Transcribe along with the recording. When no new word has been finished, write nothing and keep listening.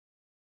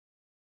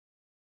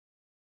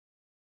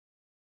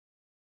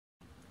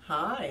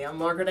Hi, I'm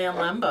Margaret and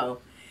Lembo.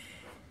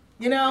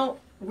 You know,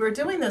 we're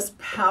doing this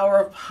Power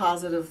of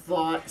Positive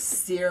Thought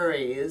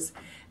series,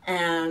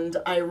 and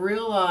I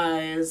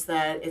realize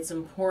that it's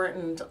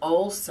important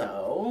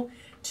also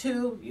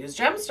to use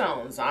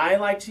gemstones. I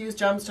like to use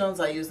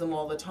gemstones. I use them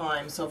all the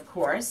time. So, of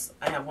course,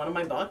 I have one of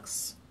my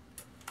books,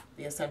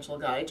 The Essential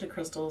Guide to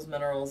Crystals,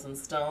 Minerals, and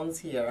Stones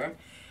here.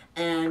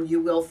 And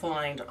you will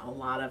find a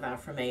lot of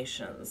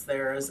affirmations.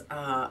 There's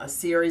a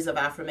series of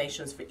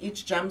affirmations for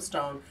each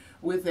gemstone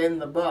within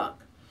the book.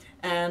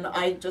 And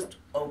I just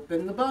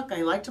open the book.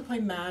 I like to play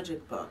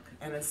magic book.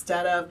 And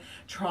instead of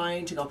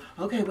trying to go,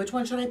 okay, which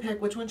one should I pick?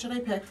 Which one should I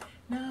pick?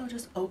 No,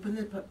 just open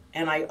the book.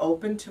 And I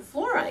open to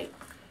Fluorite.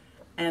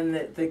 And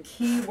the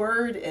key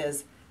word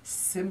is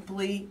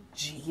simply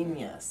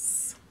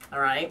genius. All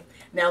right?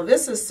 Now,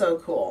 this is so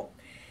cool.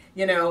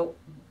 You know,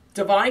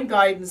 Divine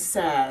Guidance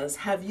says,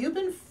 have you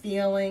been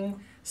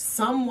feeling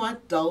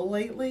somewhat dull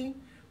lately?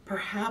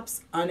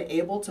 Perhaps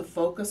unable to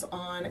focus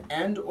on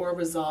and or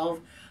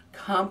resolve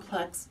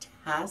complex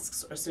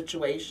tasks or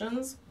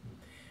situations?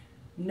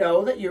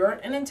 Know that you're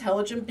an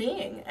intelligent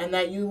being and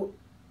that you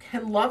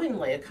can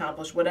lovingly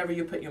accomplish whatever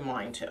you put your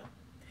mind to.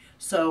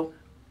 So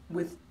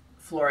with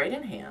fluorite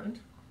in hand,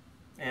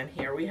 and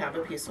here we have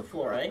a piece of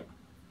fluorite,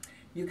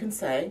 you can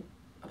say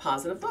a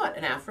positive thought,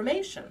 an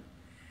affirmation.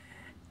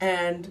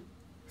 And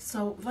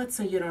so let's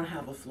say you don't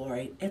have a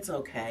fluorite, it's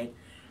okay.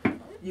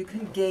 You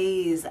can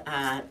gaze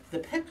at the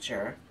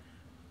picture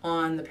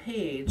on the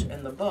page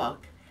in the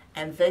book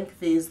and think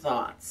these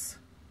thoughts.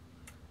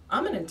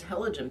 I'm an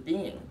intelligent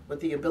being with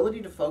the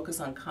ability to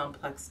focus on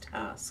complex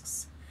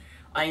tasks.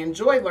 I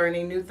enjoy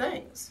learning new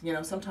things. You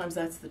know, sometimes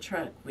that's the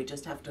trick. We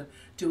just have to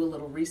do a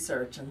little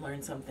research and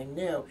learn something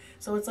new.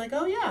 So it's like,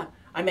 oh yeah,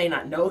 I may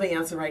not know the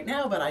answer right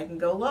now, but I can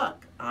go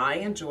look. I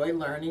enjoy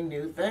learning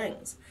new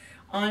things.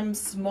 I'm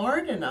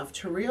smart enough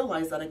to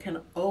realize that I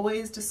can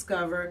always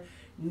discover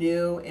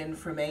new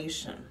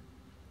information.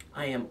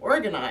 I am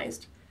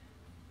organized.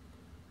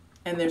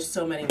 And there's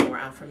so many more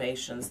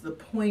affirmations. The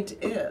point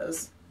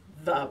is,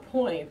 it's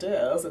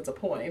a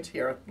point.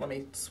 Here, let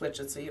me switch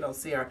it so you don't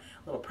see our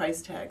little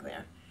price tag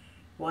there.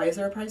 Why is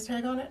there a price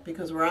tag on it?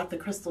 Because we're at the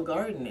Crystal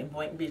Garden in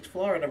Boynton Beach,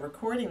 Florida,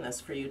 recording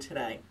this for you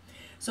today.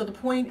 So the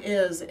point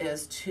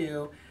is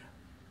to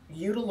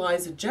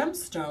utilize a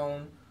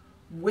gemstone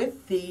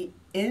with the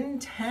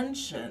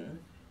intention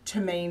to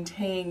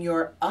maintain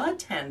your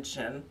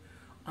attention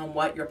on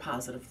what your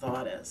positive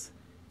thought is.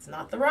 It's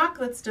not the rock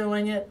that's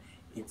doing it,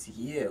 it's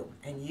you,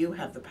 and you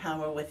have the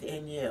power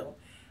within you.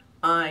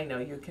 I know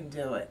you can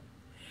do it.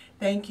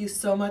 Thank you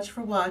so much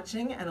for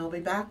watching, and I'll be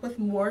back with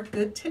more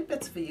good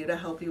tidbits for you to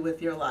help you with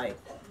your life.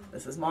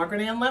 This is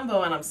Margaret and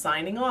Lembo, and I'm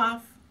signing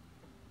off.